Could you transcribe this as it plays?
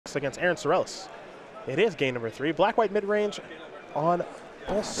Cox against Aaron Sorrells. It is game number 3. Black-white mid-range on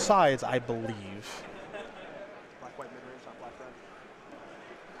both sides, I believe. Black-white mid-range, not black-red.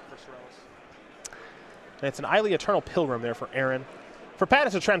 For Sorrells. And it's an Eiley Eternal Pilgrim there for Aaron. For Pat,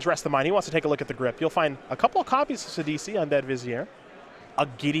 it's a Transgress the Mind. He wants to take a look at the grip. You'll find a couple of copies of Sidisi on Dead Vizier. A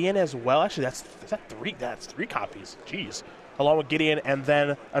Gideon as well. Actually, is that 3? That's 3 copies. Jeez. Along with Gideon, and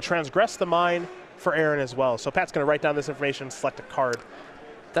then a Transgress the Mind for Aaron as well. So Pat's going to write down this information, select a card.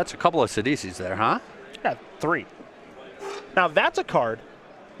 That's a couple of Sidisis there, huh? Yeah, 3. Now, that's a card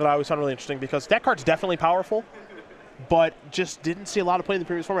that I always found really interesting because that card's definitely powerful, but just didn't see a lot of play in the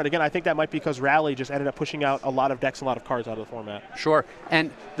previous format. Again, I think that might be because Rally just ended up pushing out a lot of decks, a lot of cards out of the format. Sure.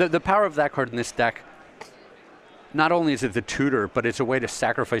 And the power of that card in this deck, not only is it the tutor, but it's a way to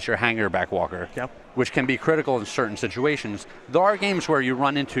sacrifice your Hangerback Walker, which can be critical in certain situations. There are games where you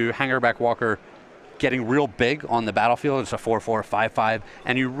run into Hangerback Walker getting real big on the battlefield. It's a 4/4, 5/5,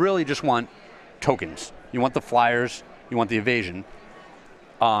 and you really just want tokens. You want the flyers, you want the evasion.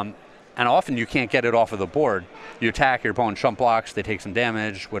 And often you can't get it off of the board. You attack, your opponent chump blocks, they take some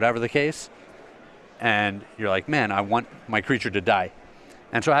damage, whatever the case, and you're like, man, I want my creature to die.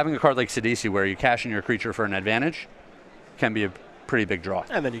 And so having a card like Sidisi where you cash in your creature for an advantage can be a pretty big draw.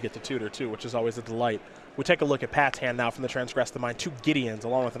 And then you get the tutor too, which is always a delight. We take a look at Pat's hand now from the Transgress the Mind. 2 Gideons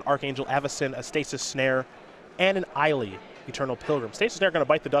along with an Archangel Avacyn, a Stasis Snare, and an Eiley Eternal Pilgrim. Stasis Snare going to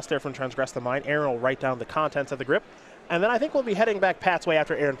bite the dust there from Transgress the Mind. Aaron will write down the contents of the grip. And then I think we'll be heading back Pat's way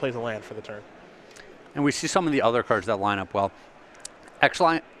after Aaron plays a land for the turn. And we see some of the other cards that line up well.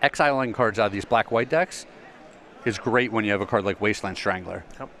 Exiling cards out of these black-white decks is great when you have a card like Wasteland Strangler.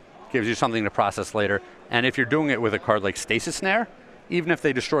 Yep. Gives you something to process later. And if you're doing it with a card like Stasis Snare, even if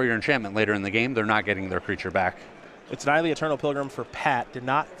they destroy your enchantment later in the game, they're not getting their creature back. It's an Eiley Eternal Pilgrim for Pat. Did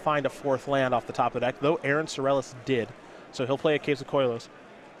not find a 4th land off the top of the deck, though Aaron Sorrells did. So he'll play a Caves of Koilos.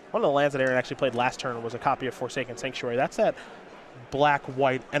 One of the lands that Aaron actually played last turn was a copy of Forsaken Sanctuary. That's that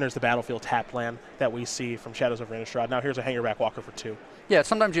black-white enters the battlefield tapped land that we see from Shadows over Innistrad. Now here's a Hangerback Walker for 2. Yeah,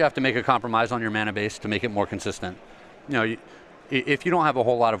 sometimes you have to make a compromise on your mana base to make it more consistent. You know, if you don't have a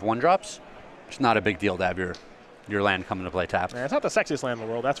whole lot of 1-drops, it's not a big deal to have your land come into play tapped. Yeah, it's not the sexiest land in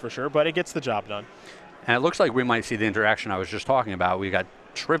the world, that's for sure, but it gets the job done. And it looks like we might see the interaction I was just talking about. We got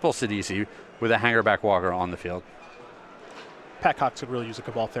triple Sidisi with a Hangerback Walker on the field. Pat Cox could really use a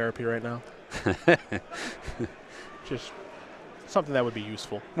Cabal Therapy right now. Just something that would be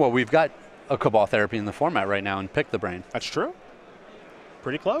useful. Well, we've got a Cabal Therapy in the format right now and Pick the Brain. That's true.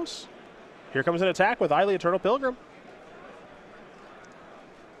 Pretty close. Here comes an attack with Eiley Eternal Pilgrim.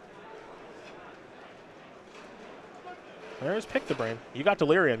 There's Pick the Brain. You got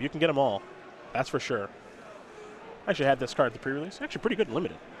Delirium. You can get them all. That's for sure. I actually had this card at the pre-release. Actually pretty good in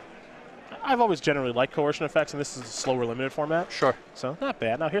Limited. I've always generally liked Coercion effects, and this is a slower Limited format. Sure. So not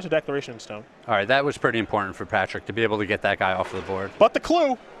bad. Now here's a Declaration Stone. All right, that was pretty important for Patrick to be able to get that guy off the board. But the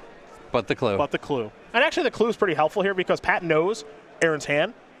clue. But the clue. But the clue. And actually the clue is pretty helpful here because Pat knows Aaron's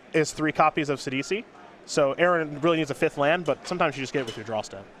hand is 3 copies of Sidisi. So Aaron really needs a 5th land, but sometimes you just get it with your draw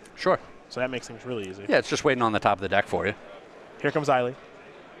step. Sure. So that makes things really easy. Yeah, it's just waiting on the top of the deck for you. Here comes Eiley.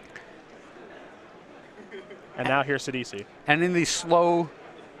 And now here's Sidisi. And in these slow,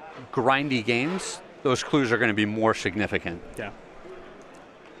 grindy games, those clues are going to be more significant. Yeah.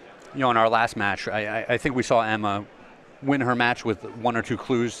 You know, in our last match, I think we saw Emma win her match with 1 or 2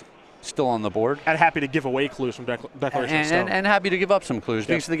 clues still on the board. And happy to give away clues from Declaration Stone. And happy to give up some clues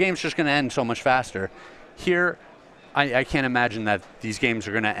because the game's just going to end so much faster. Here, I can't imagine that these games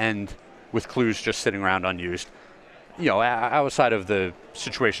are going to end with clues just sitting around unused. You know, outside of the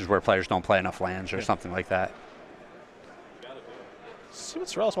situations where players don't play enough lands or something like that. See what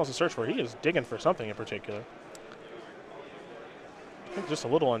Sorrells wants to search for. He is digging for something in particular. I think just a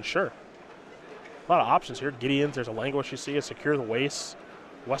little unsure. A lot of options here. Gideons, there's a Languish you see, a Secure the Wastes,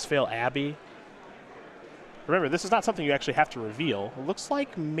 Westvale Abbey. Remember, this is not something you actually have to reveal. It looks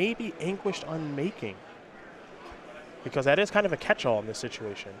like maybe Anguished Unmaking, because that is kind of a catch-all in this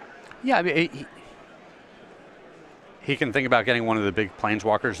situation. Yeah, I mean, he can think about getting one of the big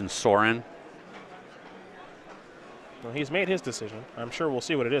planeswalkers in Sorin. Well, he's made his decision. I'm sure we'll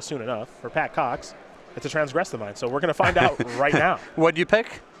see what it is soon enough. For Pat Cox, it's a Transgress the Mind, so we're going to find out right now. What'd you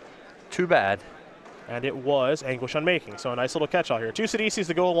pick? Too bad. And it was Anguish Unmaking, so a nice little catch-all here. 2 Sidisis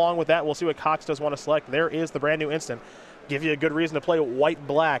to go along with that. We'll see what Cox does want to select. There is the brand new instant. Give you a good reason to play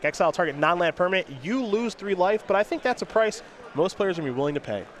white-black. Exile target non-land permanent. You lose 3 life, but I think that's a price most players are going to be willing to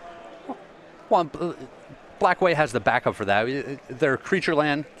pay. Well, Black-White has the backup for that. Their creature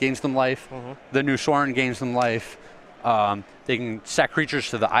land gains them life. The new Sorin gains them life. They can sack creatures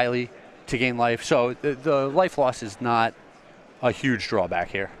to the Eiley to gain life. So the life loss is not a huge drawback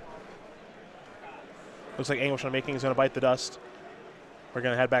here. Looks like English on Making is going to bite the dust. We're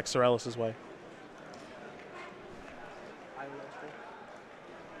going to head back Sorrells' way.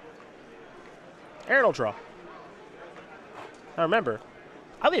 Aaron will draw. Now remember,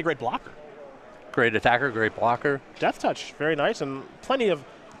 Ali a great blocker. Great attacker, great blocker. Death touch, very nice, and plenty of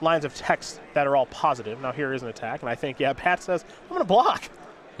lines of text that are all positive. Now here is an attack, and I think, yeah, Pat says, I'm going to block.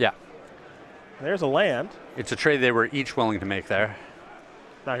 Yeah. There's a land. It's a trade they were each willing to make there.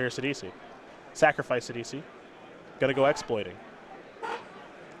 Now here's Sidisi. Sacrifice Sidisi. Going to go exploiting.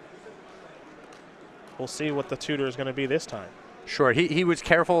 We'll see what the tutor is going to be this time. Sure, he was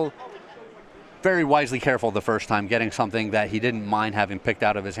careful, very wisely careful the first time, getting something that he didn't mind having picked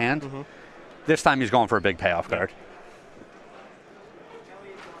out of his hand. This time he's going for a big payoff card.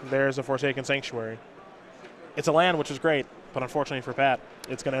 There's a Forsaken Sanctuary. It's a land, which is great, but unfortunately for Pat,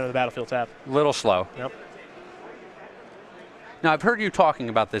 it's going to enter the battlefield tap. Little slow. Yep. Now, I've heard you talking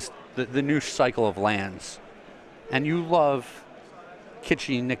about this, the new cycle of lands, and you love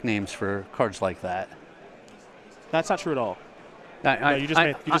kitschy nicknames for cards like that. That's not true at all. No, you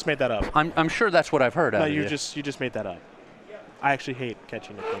just made that up. I'm sure that's what I've heard. No, you just made that up. I actually hate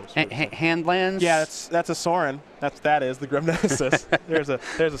catchy nicknames. Hand lands? Yeah, that's a Sorin. That is the Grim Nemesis. there's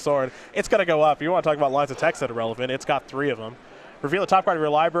a Sorin. It's going to go up. You want to talk about lines of text that are relevant? It's got 3 of them. Reveal the top card of your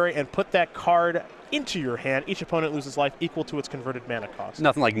library and put that card into your hand. Each opponent loses life equal to its converted mana cost.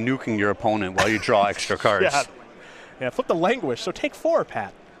 Nothing like nuking your opponent while you draw extra cards. Yeah, flip the Languish. So take 4,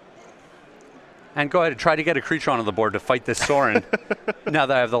 Pat. And go ahead and try to get a creature onto the board to fight this Sorin now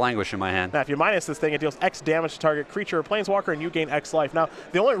that I have the Languish in my hand. Now, if you minus this thing, it deals X damage to target creature or planeswalker, and you gain X life. Now,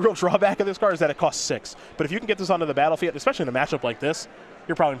 the only real drawback of this card is that it costs 6. But if you can get this onto the battlefield, especially in a matchup like this,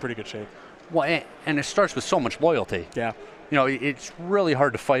 you're probably in pretty good shape. Well, and it starts with so much loyalty. Yeah. You know, it's really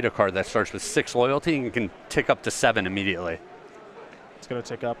hard to fight a card that starts with 6 loyalty and can tick up to 7 immediately. It's going to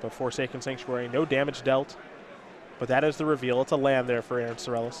tick up a Forsaken Sanctuary. No damage dealt. But that is the reveal. It's a land there for Aaron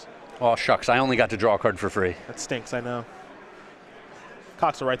Sorrells. Oh, shucks. I only got to draw a card for free. That stinks, I know.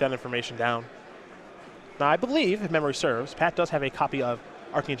 Cox will write that information down. Now, I believe, if memory serves, Pat does have a copy of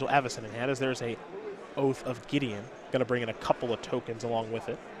Archangel Avacyn in hand, as there's a Oath of Gideon. Going to bring in a couple of tokens along with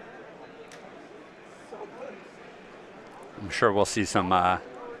it. I'm sure we'll see some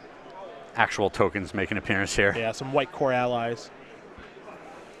actual tokens make an appearance here. Yeah, some white core allies.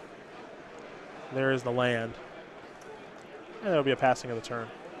 There is the land. And there'll be a passing of the turn.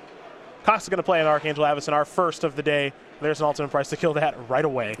 Cox is going to play an Archangel Avacyn, our first of the day. There's an ultimate price to kill that right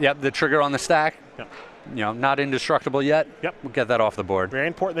away. Yep, the trigger on the stack. Yep. You know, not indestructible yet. Yep. We'll get that off the board. Very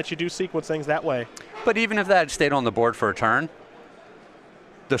important that you do sequence things that way. But even if that had stayed on the board for a turn,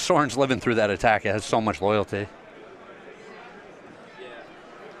 the Sorin's living through that attack. It has so much loyalty.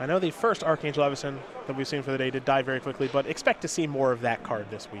 I know the first Archangel Avacyn that we've seen for the day did die very quickly, but expect to see more of that card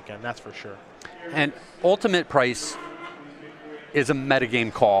this weekend, that's for sure. And ultimate price is a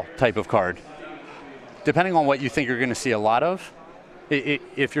metagame call type of card. Depending on what you think you're going to see a lot of,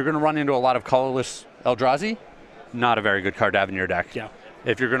 if you're going to run into a lot of colorless Eldrazi, not a very good card to have in your deck. Yeah.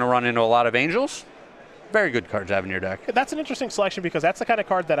 If you're going to run into a lot of Angels, very good card to have in your deck. That's an interesting selection because that's the kind of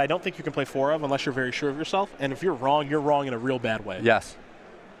card that I don't think you can play 4 of unless you're very sure of yourself. And if you're wrong in a real bad way. Yes.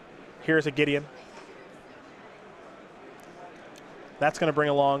 Here's a Gideon. That's going to bring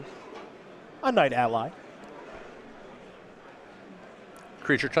along a Knight ally.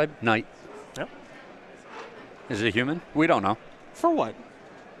 Creature type, Knight. Yep. Is it a human? We don't know. For what?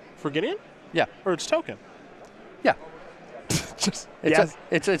 For Gideon? Yeah. Or its token? Yeah. It's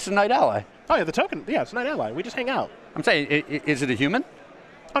a Knight ally. Oh, yeah, the token. Yeah, it's a Knight ally. We just hang out. I'm saying, is it a human?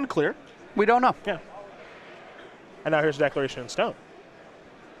 Unclear. We don't know. Yeah. And now here's a Declaration in Stone.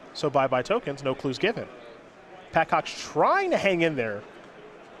 So bye-bye tokens, no clues given. Pat Cox trying to hang in there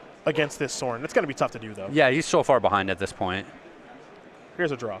against this Sorin. It's going to be tough to do, though. Yeah, he's so far behind at this point.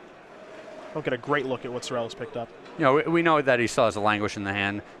 Here's a draw. Don't get a great look at what Sorrells picked up. You know, we know that he still has a Languish in the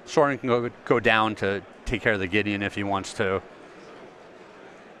hand. Sorin can go down to take care of the Gideon if he wants to.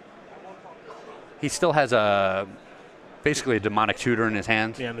 He still has basically a Demonic Tutor in his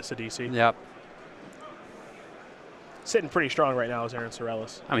hand. Yeah, and the Sidisi. Yep. Sitting pretty strong right now is Aaron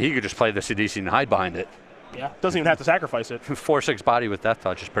Sorrells. I mean, he could just play the Sidisi and hide behind it. Yeah, doesn't even have to sacrifice it. 4/6 body with Death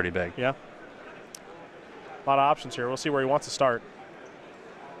Touch is pretty big. Yeah. A lot of options here. We'll see where he wants to start.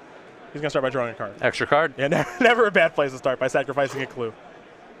 He's going to start by drawing a card. Extra card? Yeah, never a bad place to start by sacrificing a clue.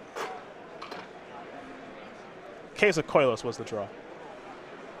 Case of Koilos was the draw.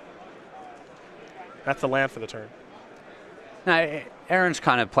 That's the land for the turn. Now, Aaron's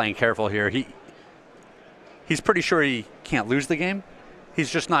kind of playing careful here. He's pretty sure he can't lose the game. He's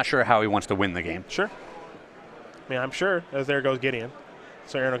just not sure how he wants to win the game. Sure. mean, I'm sure, as there goes Gideon.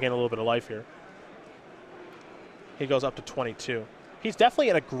 So Aaron will gain a little bit of life here. He goes up to 22. He's definitely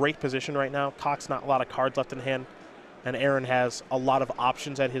in a great position right now. Cox not a lot of cards left in hand, and Aaron has a lot of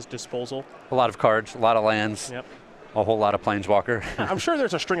options at his disposal. A lot of cards, a lot of lands, yep. A whole lot of Planeswalker. I'm sure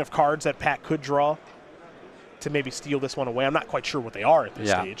there's a string of cards that Pat could draw to maybe steal this one away. I'm not quite sure what they are at this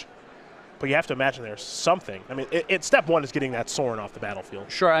stage. But you have to imagine there's something. I mean, step one is getting that Sorin off the battlefield.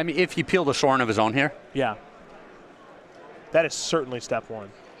 Sure, I mean, if he peeled a Sorin of his own here. Yeah. That is certainly step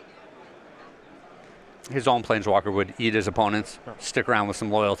one. His own Planeswalker would eat his opponents, stick around with some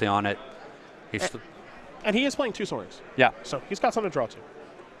loyalty on it. And he is playing 2 Sorins. Yeah. So he's got something to draw to.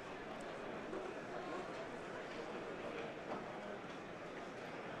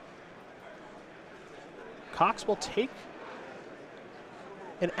 Cox will take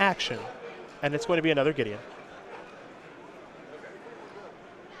an action, and it's going to be another Gideon.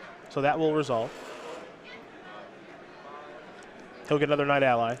 So that will resolve. He'll get another Knight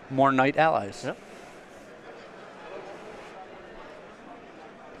Ally. More Knight Allies. Yep.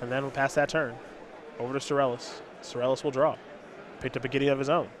 And then we'll pass that turn over to Sorrells. Sorrells will draw. Picked up a Gideon of his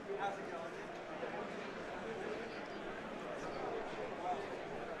own.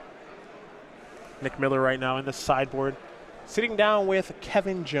 Nick Miller right now in the sideboard, sitting down with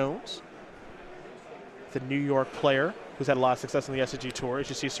Kevin Jones, the New York player who's had a lot of success in the SCG Tour. As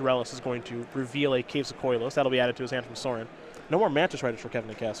you see, Sorrells is going to reveal a Caves of Koilos. That'll be added to his hand from Sorin. No more Mantis Riders for Kevin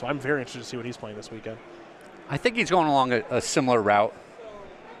to cast, so I'm very interested to see what he's playing this weekend. I think he's going along a similar route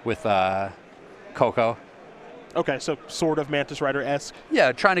with Coco. Okay, so sort of Mantis Rider-esque.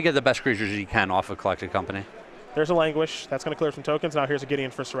 Yeah, trying to get the best creatures he can off of Collected Company. There's a Languish. That's going to clear some tokens. Now here's a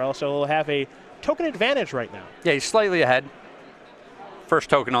Gideon for Sorrells, so he'll have a token advantage right now. Yeah, he's slightly ahead. First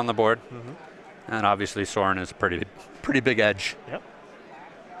token on the board. And obviously Sorin is a pretty big edge. Yep.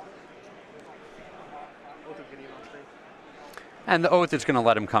 And the Oath is going to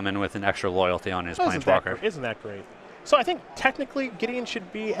let him come in with an extra loyalty on his Planeswalker. Isn't that great? So I think technically Gideon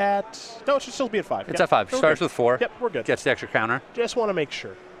should be at... No, it should still be at 5. It's at 5. Starts with 4. Yep, we're good. Gets the extra counter. Just want to make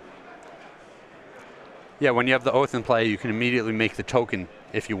sure. Yeah, when you have the Oath in play, you can immediately make the token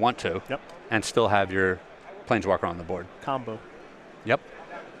if you want to. Yep. And still have your Planeswalker on the board. Combo. Yep.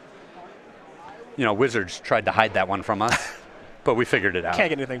 You know, Wizards tried to hide that one from us, but we figured it out. Can't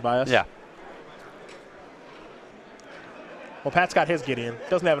get anything by us. Yeah. Well, Pat's got his Gideon.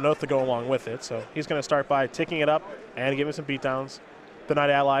 Doesn't have an Oath to go along with it, so he's going to start by ticking it up and giving some beatdowns. The Knight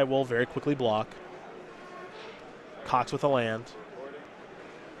Ally will very quickly block. Cox with a land.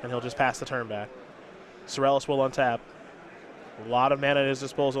 And he'll just pass the turn back. Sorrells will untap. A lot of mana at his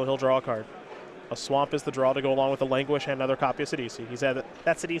disposal. He'll draw a card. A Swamp is the draw to go along with a Languish and another copy of Sidisi. He's had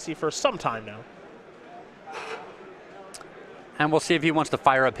that Sidisi for some time now. And we'll see if he wants to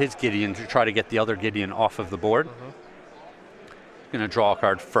fire up his Gideon to try to get the other Gideon off of the board. Going to draw a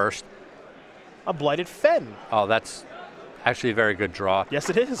card first. A Blighted Fen. Oh, that's actually a very good draw. Yes,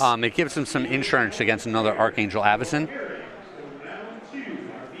 it is. It gives him some insurance against another Archangel Avacyn.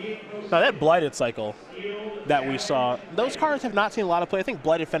 Now, that Blighted cycle that we saw, those cards have not seen a lot of play. I think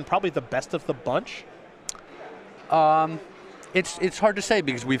Blighted Fen probably the best of the bunch. It's hard to say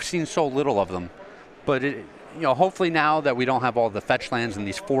because we've seen so little of them. But, hopefully now that we don't have all the fetch lands in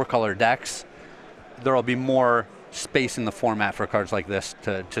these 4-color decks, there will be more space in the format for cards like this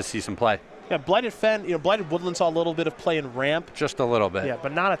to see some play. Yeah, Blighted Fen, Blighted Woodland saw a little bit of play in Ramp. Just a little bit. Yeah,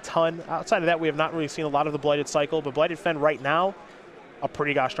 but not a ton. Outside of that, we have not really seen a lot of the Blighted cycle, but Blighted Fen right now, a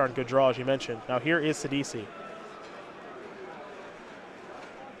pretty gosh darn good draw, as you mentioned. Now here is Sidisi.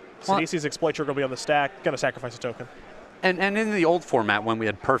 Sidisi's Exploit Trigger will be on the stack, going to sacrifice a token. And in the old format, when we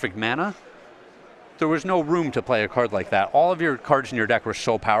had perfect mana, there was no room to play a card like that. All of your cards in your deck were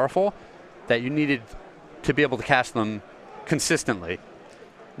so powerful that you needed to be able to cast them consistently.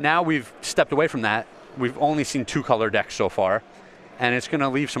 Now we've stepped away from that. We've only seen 2-color decks so far, and it's going to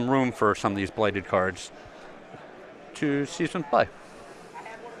leave some room for some of these blighted cards to see some play.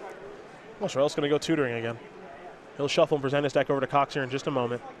 Well, Sorrell's going to go tutoring again. He'll shuffle and present his deck over to Cox here in just a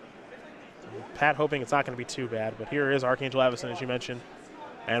moment. Pat hoping it's not going to be too bad, but here is Archangel Avacyn, as you mentioned,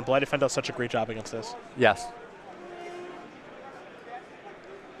 and Blighted Fen does such a great job against this. Yes.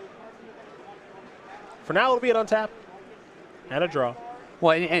 For now, it'll be an untap and a draw.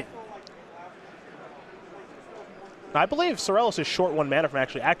 Well, I believe Sorrells is short 1 mana from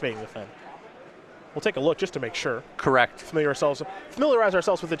actually activating the Fen. We'll take a look just to make sure. Correct. Familiarize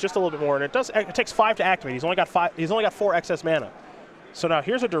ourselves with it just a little bit more, and it takes 5 to activate. He's only got 4 excess mana. So now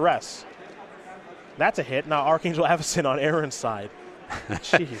here's a Duress. That's a hit. Now Archangel Avacyn on Aaron's side.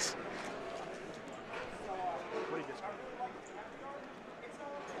 Jeez.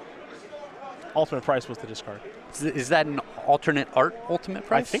 Ultimate Price was the discard. Is that an alternate art ultimate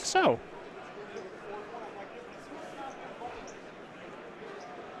price? I think so.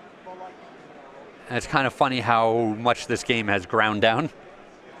 And it's kind of funny how much this game has ground down.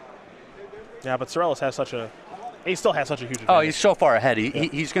 Yeah, but Sorrells has such a... He still has such a huge advantage. Oh, he's so far ahead.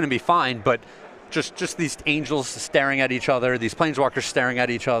 He's going to be fine, but just these angels staring at each other, these planeswalkers staring at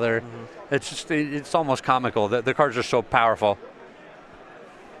each other. Mm-hmm. It's almost comical. The cards are so powerful.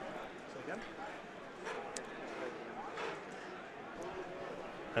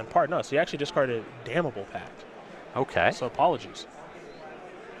 And pardon us, he actually discarded Damnable Pact. Okay. So apologies.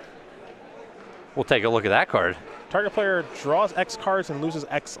 We'll take a look at that card. Target player draws X cards and loses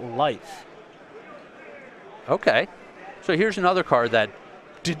X life. Okay. So here's another card that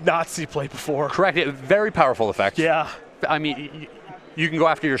did not see play before. Correct. Very powerful effect. Yeah. I mean, you can go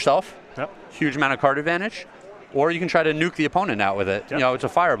after yourself. Yep. Huge amount of card advantage. Or you can try to nuke the opponent out with it. Yep. You know, it's a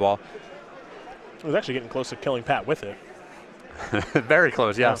fireball. It was actually getting close to killing Pat with it. Very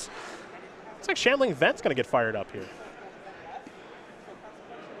close, yes. Yeah. It's like Shambling Vent's going to get fired up here.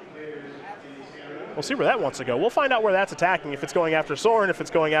 We'll see where that wants to go. We'll find out where that's attacking, if it's going after Sorin, if it's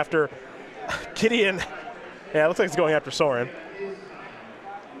going after Gideon. Yeah, it looks like it's going after Sorin.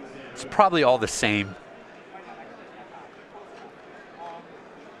 It's probably all the same.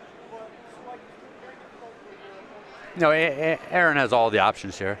 No, Aaron has all the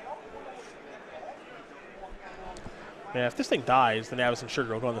options here. Yeah, if this thing dies, then Avacyn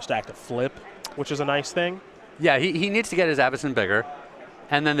Sugar will go on the stack to flip, which is a nice thing. Yeah, he needs to get his Avacyn bigger,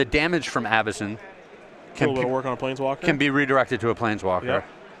 and then the damage from Avacyn can a little work on a Planeswalker. Can be redirected to a Planeswalker.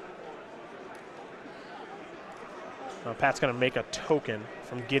 Yep. Pat's going to make a token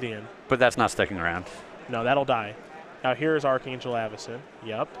from Gideon. But that's not sticking around. No, that'll die. Now here's Archangel Avacyn.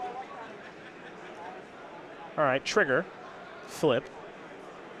 Yep. All right, trigger, flip.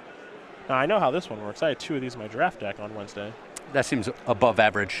 Now, I know how this one works. I had 2 of these in my draft deck on Wednesday. That seems above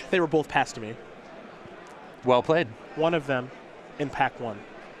average. They were both passed to me. Well played. One of them in pack 1.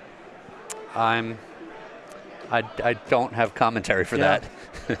 I don't have commentary for that.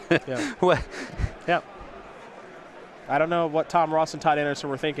 Yeah. What? Yeah. I don't know what Tom Ross and Todd Anderson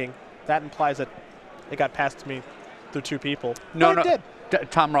were thinking. That implies that it got passed to me through 2 people. No, but it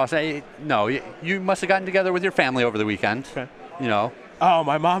did. Tom Ross, no, you must have gotten together with your family over the weekend. Okay. You know. Oh,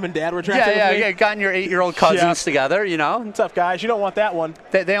 my mom and dad were drafting with me? Yeah, gotten your 8-year-old cousins together, you know. What's up, guys? You don't want that one.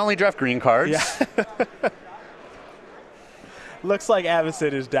 They only draft green cards. Yeah. Looks like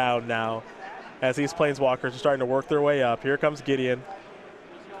Avacyn is down now as these Planeswalkers are starting to work their way up. Here comes Gideon.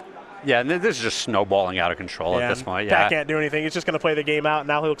 Yeah, and this is just snowballing out of control at this point. Yeah. Pat can't do anything. He's just going to play the game out.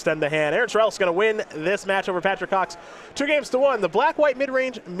 Now he'll extend the hand. Aaron Sorrells is going to win this match over Patrick Cox. 2-1. The black-white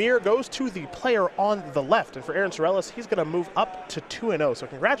mid-range mirror goes to the player on the left. And for Aaron Sorrells, he's going to move up to 2-0. So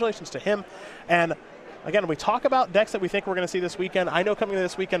congratulations to him. And again, we talk about decks that we think we're going to see this weekend. I know coming into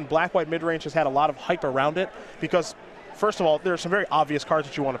this weekend, black-white mid-range has had a lot of hype around it because, first of all, there are some very obvious cards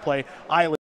that you want to play.